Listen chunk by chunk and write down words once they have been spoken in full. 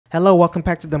Hello, welcome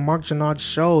back to the Marc Drouinaud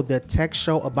Show, the tech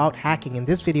show about hacking. In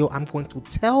this video, I'm going to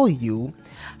tell you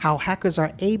how hackers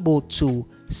are able to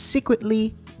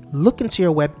secretly look into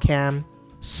your webcam,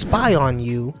 spy on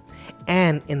you,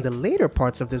 and in the later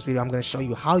parts of this video, I'm going to show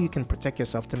you how you can protect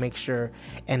yourself to make sure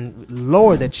and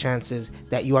lower the chances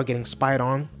that you are getting spied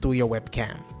on through your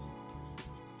webcam.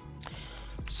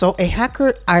 So a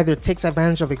hacker either takes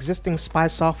advantage of existing spy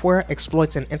software,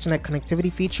 exploits an internet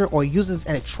connectivity feature, or uses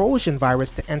a Trojan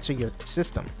virus to enter your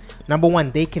system. Number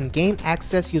one, they can gain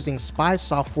access using spy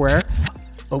software,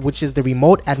 which is the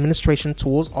remote administration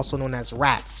tools, also known as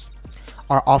RATs,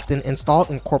 are often installed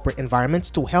in corporate environments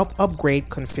to help upgrade,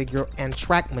 configure, and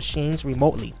track machines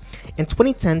remotely. In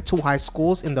 2010, two high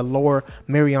schools in the Lower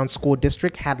Merion School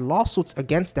District had lawsuits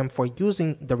against them for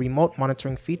using the remote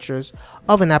monitoring features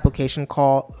of an application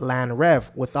called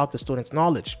LAN-Rev without the students'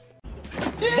 knowledge.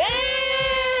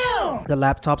 Damn! The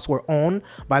laptops were owned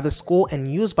by the school and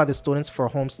used by the students for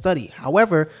home study.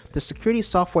 However, the security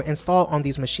software installed on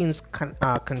these machines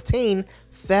contain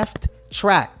theft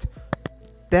track,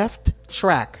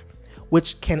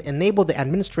 which can enable the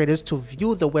administrators to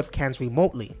view the webcams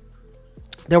remotely.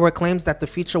 There were claims that the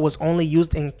feature was only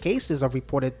used in cases of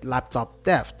reported laptop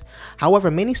theft. However,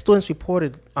 many students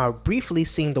reported briefly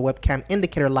seeing the webcam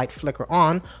indicator light flicker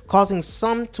on, causing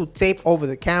some to tape over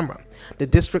the camera. The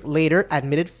district later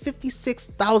admitted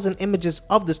 56,000 images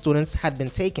of the students had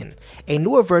been taken. A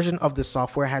newer version of the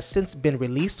software has since been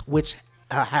released, which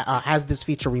has this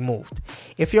feature removed.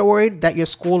 If you're worried that your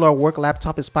school or work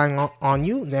laptop is spying on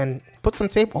you, then put some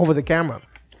tape over the camera.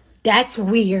 That's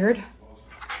weird.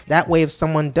 That way, if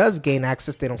someone does gain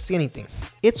access, they don't see anything.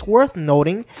 It's worth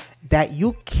noting that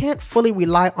you can't fully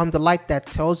rely on the light that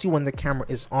tells you when the camera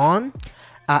is on.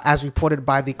 As reported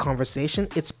by The Conversation,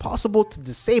 it's possible to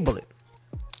disable it.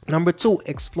 Number two,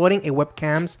 exploiting a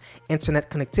webcam's internet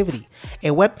connectivity. A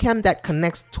webcam that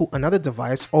connects to another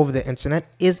device over the internet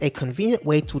is a convenient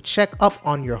way to check up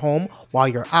on your home while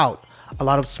you're out. A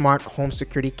lot of smart home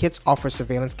security kits offer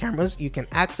surveillance cameras you can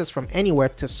access from anywhere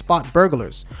to spot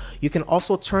burglars. You can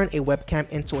also turn a webcam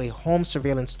into a home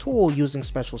surveillance tool using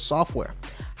special software.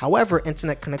 However,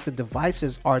 internet-connected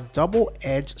devices are a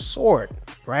double-edged sword,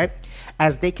 right?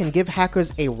 As they can give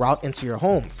hackers a route into your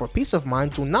home. For peace of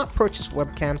mind, do not purchase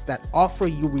webcams that offer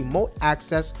you remote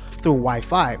access through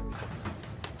Wi-Fi.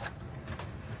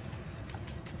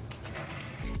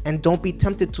 And don't be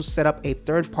tempted to set up a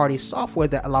third-party software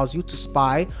that allows you to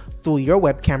spy through your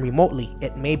webcam remotely.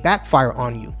 It may backfire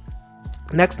on you.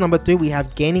 Next, number three, we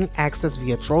have gaining access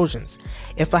via Trojans.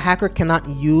 If a hacker cannot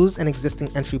use an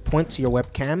existing entry point to your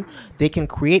webcam, they can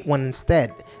create one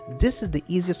instead. This is the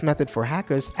easiest method for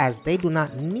hackers, as they do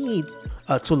not need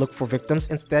to look for victims.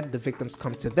 Instead, the victims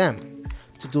come to them.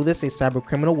 To do this, a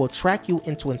cybercriminal will track you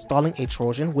into installing a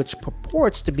Trojan, which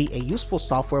purports to be a useful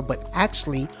software but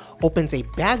actually opens a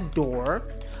backdoor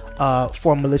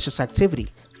for malicious activity.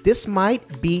 This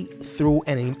might be through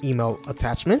an email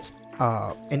attachment,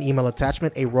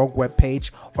 a rogue web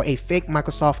page, or a fake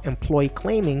Microsoft employee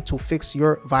claiming to fix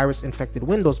your virus-infected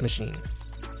Windows machine,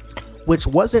 which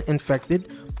wasn't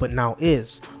infected but now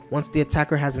is. Once the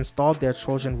attacker has installed their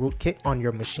Trojan rootkit on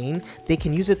your machine, they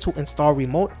can use it to install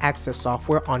remote access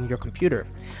software on your computer.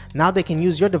 Now they can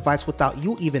use your device without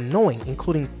you even knowing,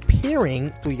 including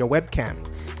peering through your webcam.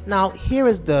 Now here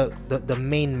is the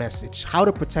main message: how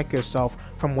to protect yourself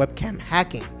from webcam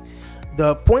hacking.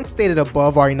 The points stated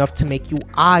above are enough to make you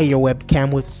eye your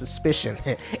webcam with suspicion.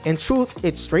 In truth,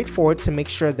 it's straightforward to make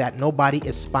sure that nobody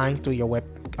is spying through your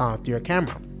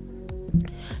camera.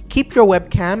 Keep your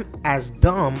webcam as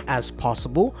dumb as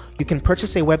possible. You can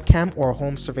purchase a webcam or a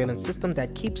home surveillance system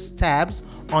that keeps tabs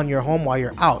on your home while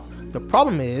you're out. The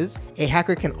problem is, a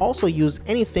hacker can also use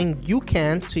anything you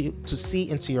can to see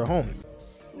into your home.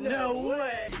 No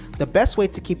way! The best way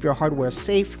to keep your hardware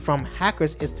safe from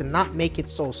hackers is to not make it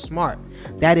so smart.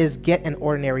 That is, get an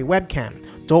ordinary webcam.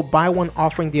 Don't buy one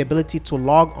offering the ability to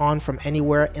log on from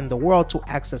anywhere in the world to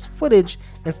access footage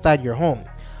inside your home.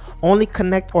 Only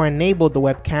connect or enable the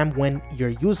webcam when you're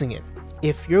using it.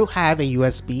 If you have a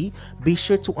USB, be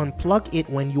sure to unplug it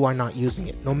when you are not using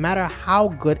it. No matter how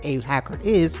good a hacker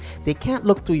is, they can't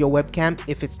look through your webcam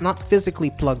if it's not physically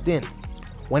plugged in.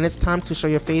 When it's time to show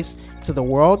your face to the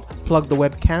world, plug the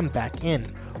webcam back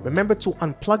in. Remember to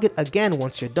unplug it again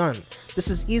once you're done. This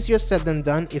is easier said than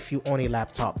done if you own a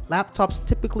laptop. Laptops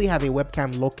typically have a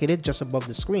webcam located just above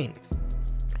the screen,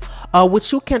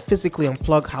 which you can't physically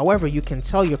unplug. However, you can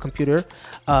tell your computer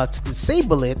to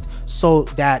disable it so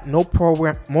that no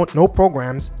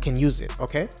programs can use it.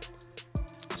 Okay,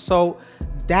 so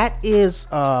that is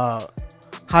how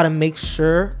to make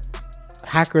sure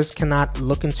hackers cannot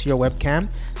look into your webcam.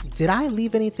 Did I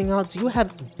leave anything out? Do you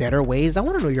have better ways? I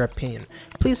want to know your opinion.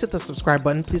 Please hit the subscribe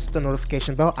button. Please hit the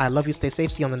notification bell. I love you. Stay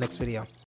safe. See you on the next video.